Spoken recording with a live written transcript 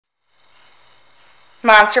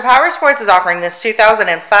Monster Powersports is offering this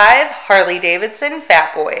 2005 Harley-Davidson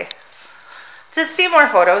Fat Boy. To see more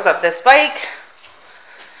photos of this bike,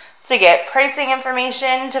 to get pricing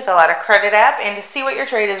information, to fill out a credit app, and to see what your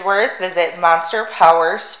trade is worth, visit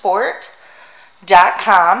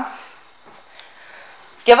monsterpowersport.com.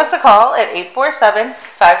 Give us a call at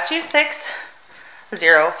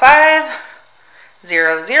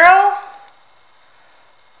 847-526-0500.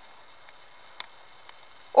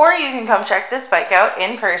 Or you can come check this bike out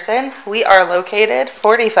in person. We are located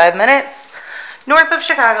 45 minutes north of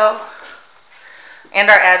Chicago. And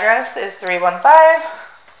our address is 315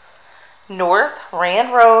 North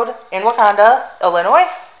Rand Road in Wauconda, Illinois.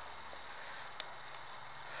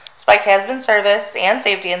 This bike has been serviced and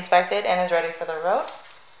safety inspected and is ready for the road.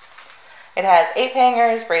 It has 8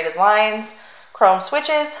 hangers, braided lines, chrome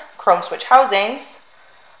switches, chrome switch housings,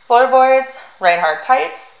 floorboards, Reinhardt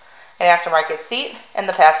pipes, an aftermarket seat, and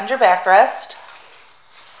the passenger backrest.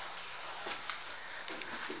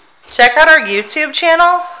 Check out our YouTube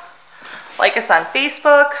channel, like us on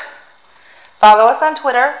Facebook, follow us on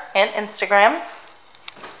Twitter and Instagram.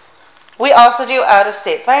 We also do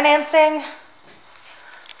out-of-state financing,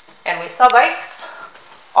 and we sell bikes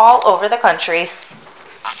all over the country.